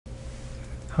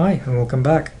Hi and welcome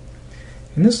back.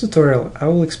 In this tutorial I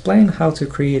will explain how to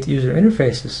create user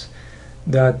interfaces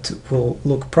that will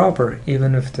look proper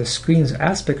even if the screen's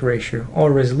aspect ratio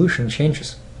or resolution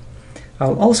changes.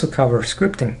 I'll also cover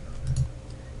scripting.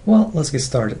 Well, let's get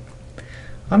started.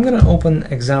 I'm going to open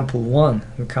example 1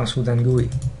 that comes with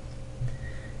NGUI.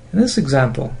 In this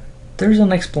example, there's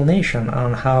an explanation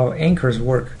on how anchors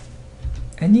work.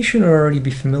 And you should already be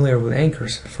familiar with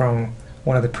anchors from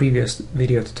one of the previous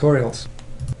video tutorials.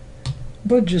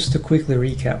 But just to quickly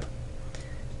recap,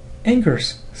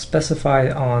 anchors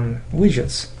specified on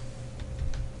widgets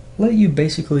let you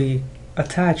basically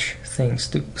attach things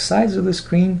to sides of the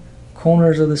screen,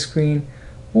 corners of the screen,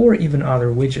 or even other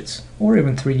widgets, or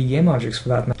even 3D game objects for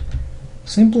that matter.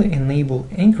 Simply enable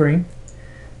anchoring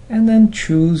and then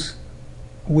choose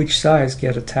which sides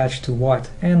get attached to what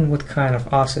and what kind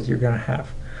of offset you're going to have.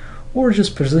 Or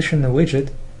just position the widget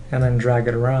and then drag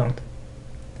it around.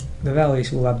 The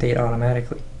values will update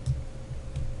automatically.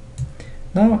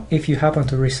 Now, if you happen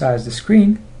to resize the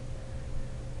screen,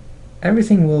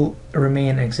 everything will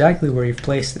remain exactly where you've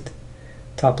placed it.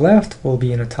 Top left will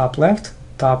be in the top left,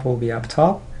 top will be up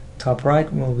top, top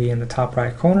right will be in the top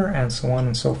right corner, and so on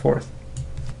and so forth.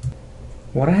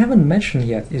 What I haven't mentioned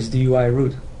yet is the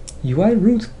UIRoot.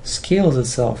 UIRoot scales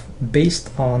itself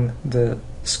based on the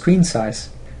screen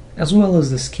size, as well as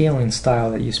the scaling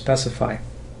style that you specify.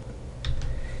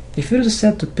 If it is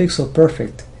set to pixel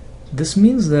perfect, this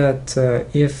means that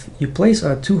if you place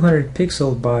a 200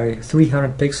 pixel by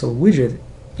 300 pixel widget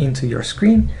into your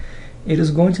screen, it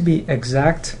is going to be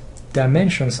exact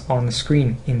dimensions on the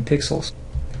screen in pixels.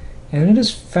 And it is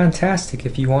fantastic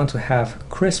if you want to have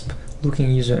crisp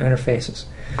looking user interfaces.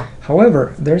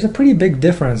 However, there's a pretty big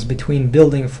difference between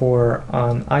building for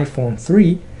an iPhone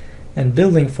 3 and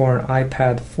building for an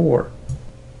iPad 4.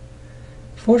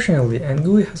 Fortunately,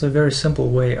 NGUI has a very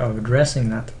simple way of addressing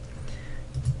that.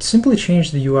 Simply change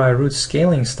the UIRoot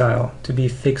scaling style to be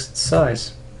fixed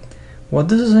size. What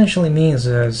this essentially means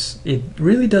is it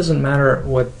really doesn't matter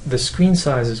what the screen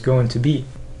size is going to be.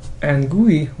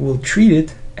 NGUI will treat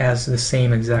it as the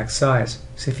same exact size.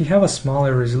 So if you have a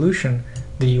smaller resolution,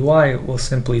 the UI will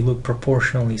simply look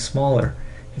proportionally smaller.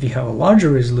 If you have a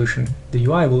larger resolution, the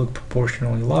UI will look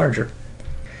proportionally larger.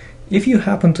 If you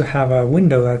happen to have a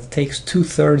window that takes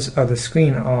 2/3 of the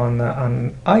screen on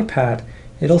an iPad,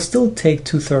 it'll still take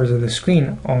 2/3 of the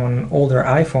screen on older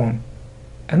iPhone.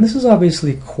 And this is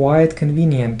obviously quite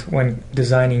convenient when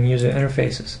designing user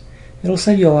interfaces. It'll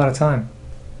save you a lot of time.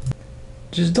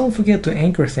 Just don't forget to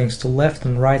anchor things to left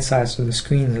and right sides of the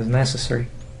screen as necessary.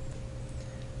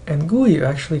 NGUI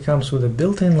actually comes with a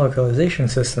built-in localization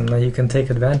system that you can take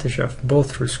advantage of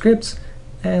both through scripts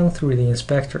and through the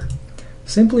inspector.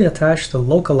 Simply attach the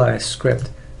localize script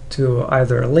to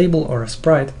either a label or a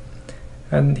sprite,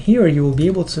 and here you will be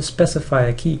able to specify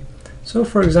a key. So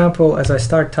for example, as I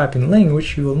start typing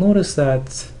language, you will notice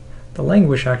that the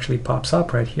language actually pops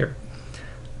up right here.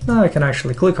 Now I can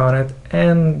actually click on it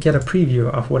and get a preview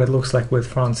of what it looks like with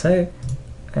Francais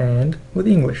and with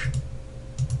English.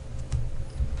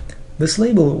 This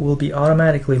label will be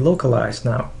automatically localized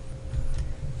now.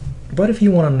 But if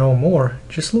you want to know more,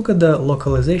 just look at the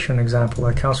localization example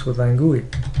that comes with NGUI.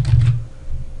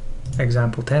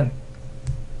 Example 10.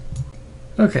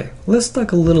 Okay, let's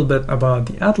talk a little bit about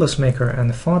the Atlas Maker and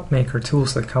the Font Maker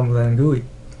tools that come with NGUI.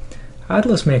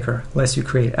 Atlas Maker lets you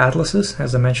create atlases,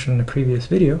 as I mentioned in the previous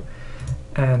video,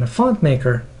 and a Font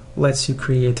Maker lets you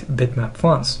create bitmap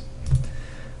fonts.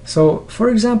 So, for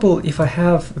example, if I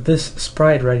have this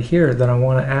sprite right here that I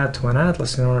want to add to an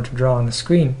atlas in order to draw on the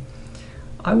screen,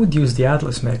 I would use the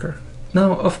Atlas Maker.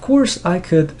 Now, of course, I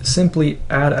could simply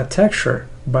add a texture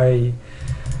by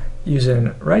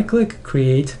using right-click,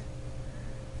 create,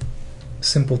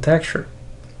 simple texture.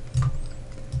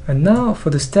 And now for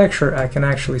this texture, I can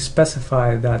actually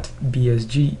specify that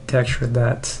BSG texture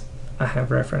that I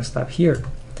have referenced up here.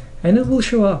 And it will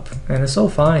show up, and it's all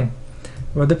fine.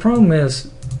 But the problem is,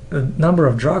 the number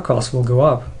of draw calls will go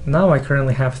up. Now I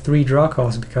currently have 3 draw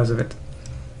calls because of it.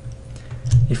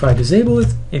 If I disable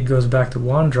it, it goes back to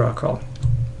 1 draw call.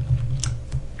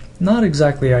 Not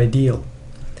exactly ideal.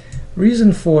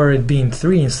 Reason for it being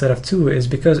 3 instead of 2 is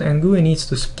because NGUI needs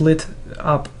to split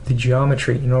up the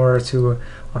geometry in order to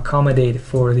accommodate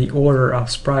for the order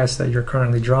of sprites that you're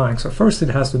currently drawing. So first it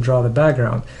has to draw the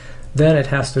background, then it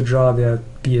has to draw the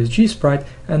BSG sprite,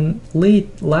 and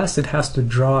last it has to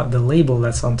draw the label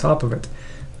that's on top of it.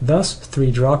 Thus 3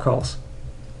 draw calls.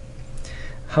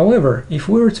 However, if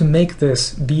we were to make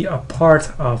this be a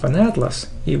part of an atlas,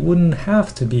 it wouldn't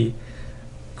have to be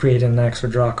creating an extra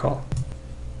draw call.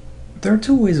 There are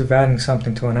 2 ways of adding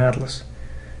something to an atlas.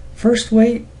 First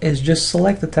way is just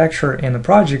select the texture in the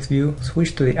project view,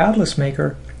 switch to the Atlas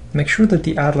Maker, make sure that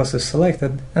the atlas is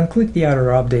selected, and click the Add or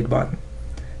Update button.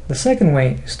 The second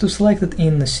way is to select it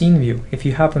in the scene view if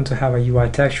you happen to have a UI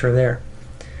texture there.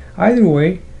 Either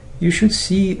way, you should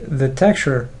see the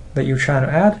texture that you're trying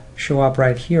to add show up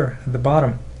right here at the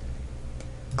bottom.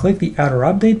 Click the Add or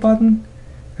Update button,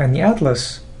 and the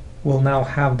atlas will now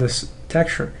have this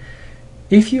texture.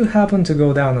 If you happen to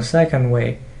go down the second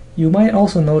way, you might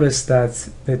also notice that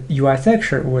the UI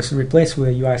texture was replaced with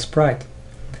a UI sprite.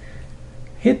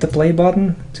 Hit the play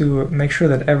button to make sure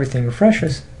that everything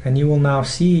refreshes, and you will now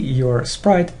see your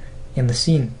sprite in the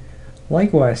scene.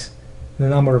 Likewise, the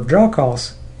number of draw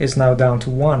calls is now down to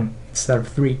 1 instead of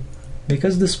 3,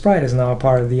 because the sprite is now a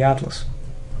part of the atlas.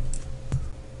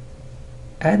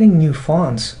 Adding new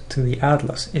fonts to the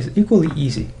atlas is equally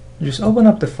easy. Just open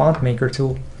up the Font Maker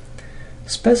tool.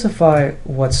 Specify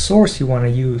what source you want to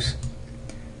use.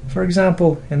 For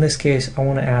example, in this case, I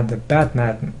want to add the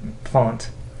Batman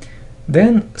font.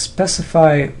 Then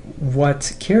specify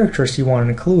what characters you want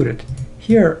included.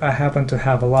 Here I happen to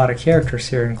have a lot of characters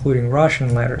here, including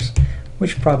Russian letters,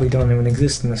 which probably don't even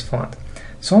exist in this font.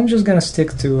 So I'm just going to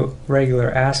stick to regular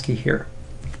ASCII here.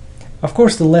 Of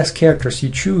course, the less characters you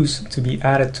choose to be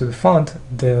added to the font,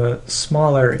 the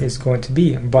smaller it's going to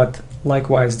be, but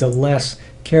likewise the less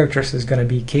characters is going to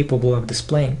be capable of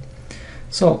displaying.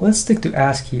 So let's stick to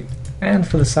ASCII, and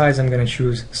for the size I'm going to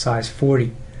choose size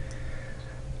 40.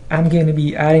 I'm going to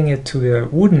be adding it to the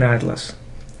wooden atlas,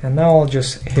 and now I'll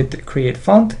just hit Create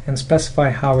Font and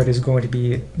specify how it is going to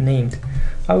be named.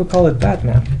 I will call it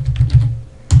Batman.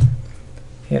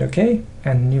 Hit OK,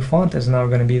 and the new font is now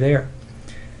going to be there.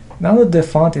 Now that the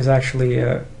font is actually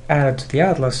added to the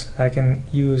atlas, I can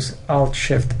use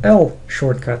Alt-Shift-L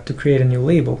shortcut to create a new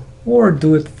label, or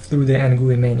do it through the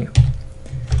NGUI menu.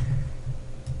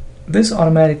 This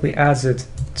automatically adds it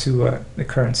to the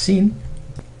current scene,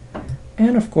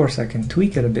 and of course I can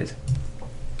tweak it a bit.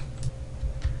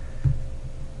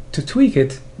 To tweak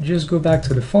it, just go back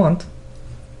to the font,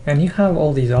 and you have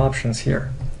all these options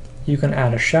here. You can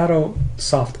add a shadow,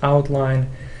 soft outline,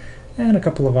 and a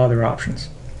couple of other options.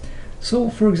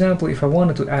 So, for example, if I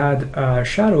wanted to add a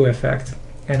shadow effect,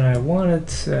 and I wanted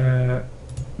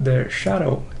the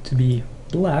shadow to be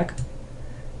black,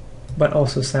 but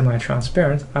also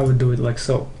semi-transparent, I would do it like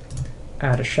so.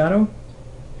 Add a shadow,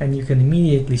 and you can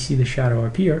immediately see the shadow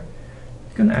appear.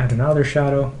 You can add another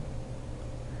shadow,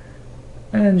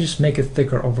 and just make it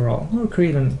thicker overall, or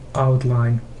create an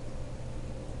outline,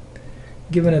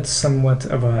 giving it somewhat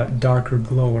of a darker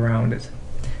glow around it.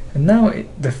 And now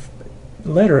the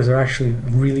letters are actually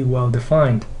really well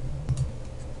defined.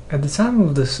 At the time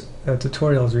of this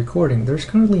tutorial's recording, there's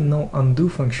currently no undo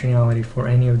functionality for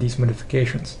any of these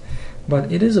modifications,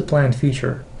 but it is a planned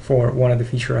feature for one of the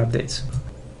feature updates.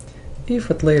 If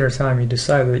at later time you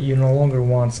decide that you no longer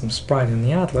want some sprite in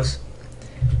the atlas,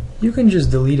 you can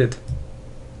just delete it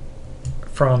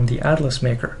from the Atlas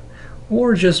Maker,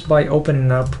 or just by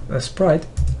opening up a sprite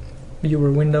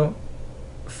viewer window,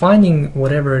 finding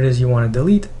whatever it is you want to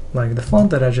delete, like the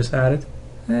font that I just added,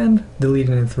 and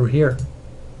deleting it through here.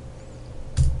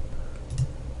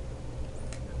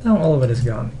 Now all of it is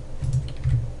gone.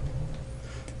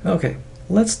 Okay,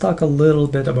 let's talk a little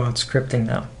bit about scripting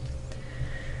now.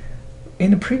 In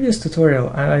the previous tutorial,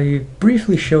 I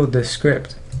briefly showed this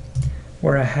script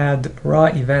where I had raw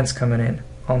events coming in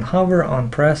on hover,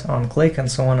 on press, on click, and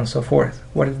so on and so forth.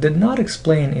 What it did not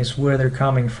explain is where they're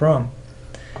coming from.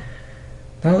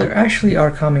 Now they actually are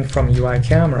coming from UI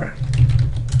Camera.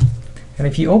 And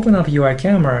if you open up UI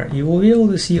Camera, you will be able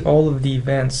to see all of the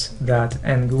events that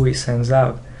NGUI sends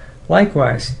out.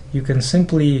 Likewise, you can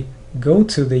simply go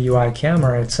to the UI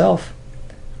Camera itself,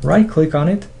 right-click on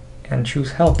it, and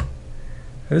choose Help.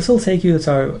 This will take you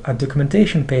to a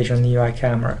documentation page on the UI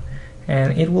Camera,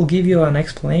 and it will give you an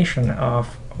explanation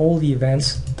of all the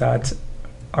events that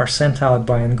are sent out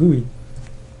by NGUI,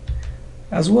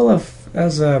 as well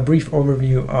as a brief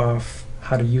overview of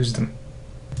how to use them.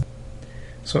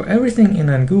 So everything in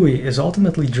NGUI is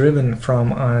ultimately driven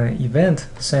from an event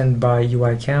sent by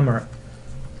UI Camera.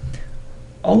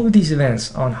 All of these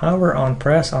events on hover, on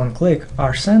press, on click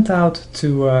are sent out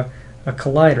to a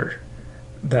collider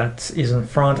that is in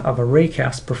front of a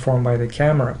raycast performed by the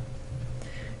camera.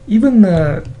 Even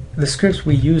the scripts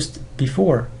we used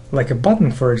before, like a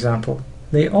button for example,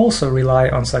 they also rely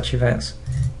on such events.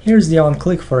 Here's the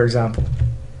on-click for example,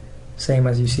 same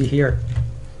as you see here.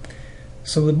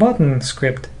 So the button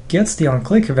script gets the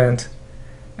on-click event,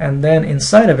 and then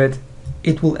inside of it,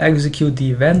 it will execute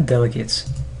the event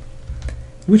delegates,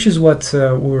 which is what we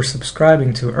were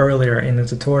subscribing to earlier in the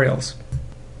tutorials.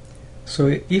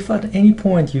 So if at any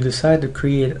point you decide to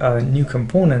create a new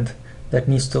component that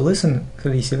needs to listen to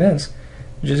these events,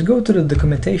 just go to the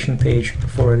documentation page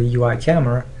for the UI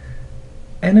camera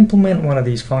and implement one of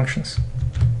these functions.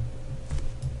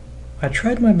 I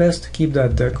tried my best to keep the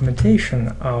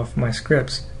documentation of my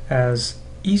scripts as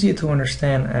easy to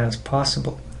understand as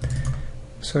possible.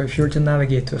 So if you were to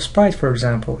navigate to a sprite, for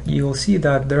example, you will see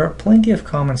that there are plenty of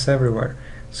comments everywhere.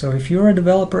 So if you're a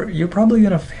developer, you're probably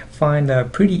going to find a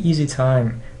pretty easy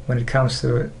time when it comes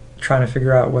to trying to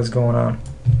figure out what's going on.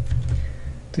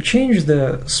 To change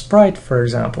the sprite, for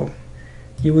example,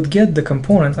 you would get the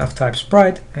component of type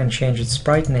sprite and change its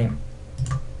sprite name.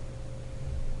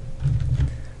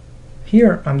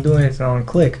 Here I'm doing it on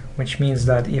click, which means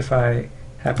that if I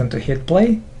happen to hit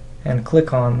play and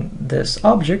click on this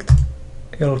object,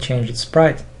 it'll change its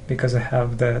sprite because I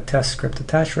have the test script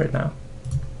attached right now.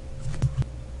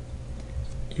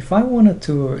 If I wanted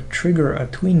to trigger a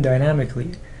tween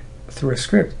dynamically through a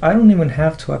script, I don't even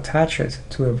have to attach it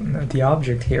to the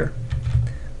object here.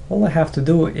 All I have to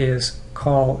do is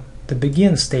call the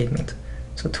begin statement.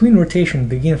 So tween rotation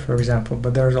begin, for example,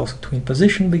 but there's also tween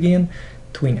position begin,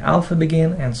 tween alpha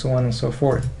begin, and so on and so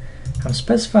forth. I'm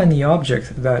specifying the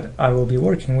object that I will be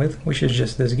working with, which is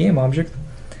just this game object,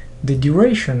 the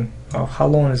duration of how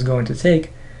long it's going to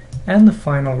take, and the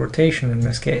final rotation in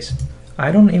this case.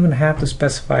 I don't even have to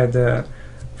specify the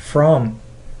from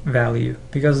value,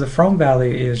 because the from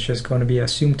value is just going to be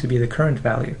assumed to be the current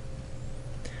value.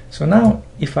 So now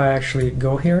if I actually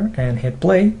go here and hit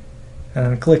play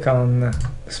and click on the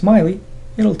smiley,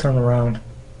 it'll turn around.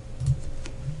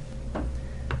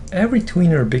 Every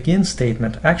tweener begin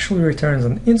statement actually returns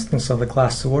an instance of the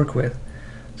class to work with.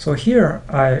 So here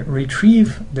I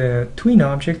retrieve the tween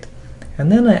object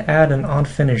and then I add an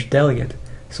unfinished delegate.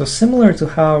 So similar to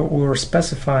how we were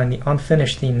specifying the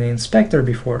unfinished in the inspector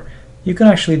before, you can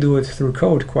actually do it through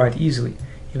code quite easily.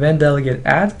 Event delegate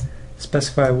add,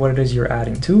 specify what it is you're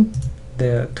adding to,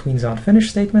 the tween's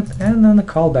unfinished statement, and then the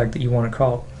callback that you want to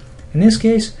call. In this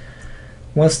case,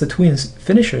 once the tween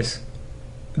finishes,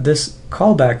 this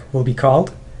callback will be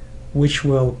called, which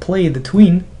will play the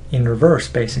tween in reverse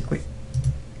basically.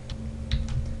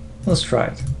 Let's try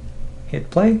it. Hit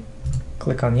play,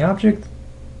 click on the object,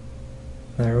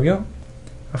 there we go.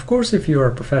 Of course, if you are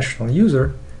a professional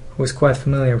user who is quite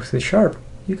familiar with C#,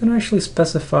 you can actually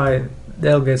specify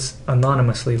delegates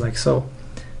anonymously like so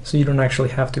you don't actually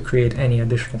have to create any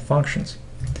additional functions.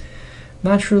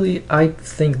 Naturally, I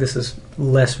think this is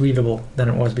less readable than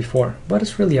it was before, but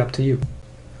it's really up to you.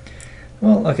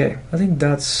 Well, okay, I think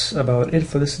that's about it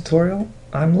for this tutorial.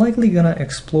 I'm likely gonna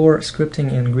explore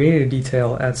scripting in greater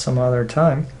detail at some other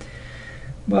time,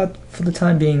 but for the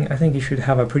time being, I think you should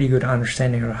have a pretty good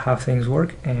understanding of how things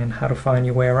work and how to find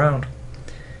your way around.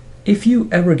 If you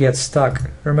ever get stuck,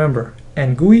 remember,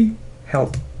 NGUI,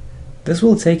 help. This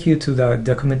will take you to the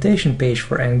documentation page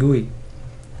for NGUI,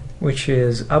 which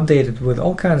is updated with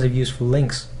all kinds of useful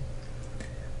links.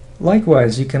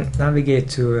 Likewise, you can navigate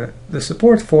to the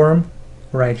support forum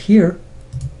right here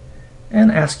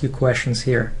and ask your questions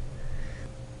here.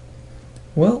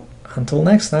 Well, until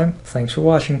next time, thanks for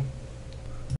watching.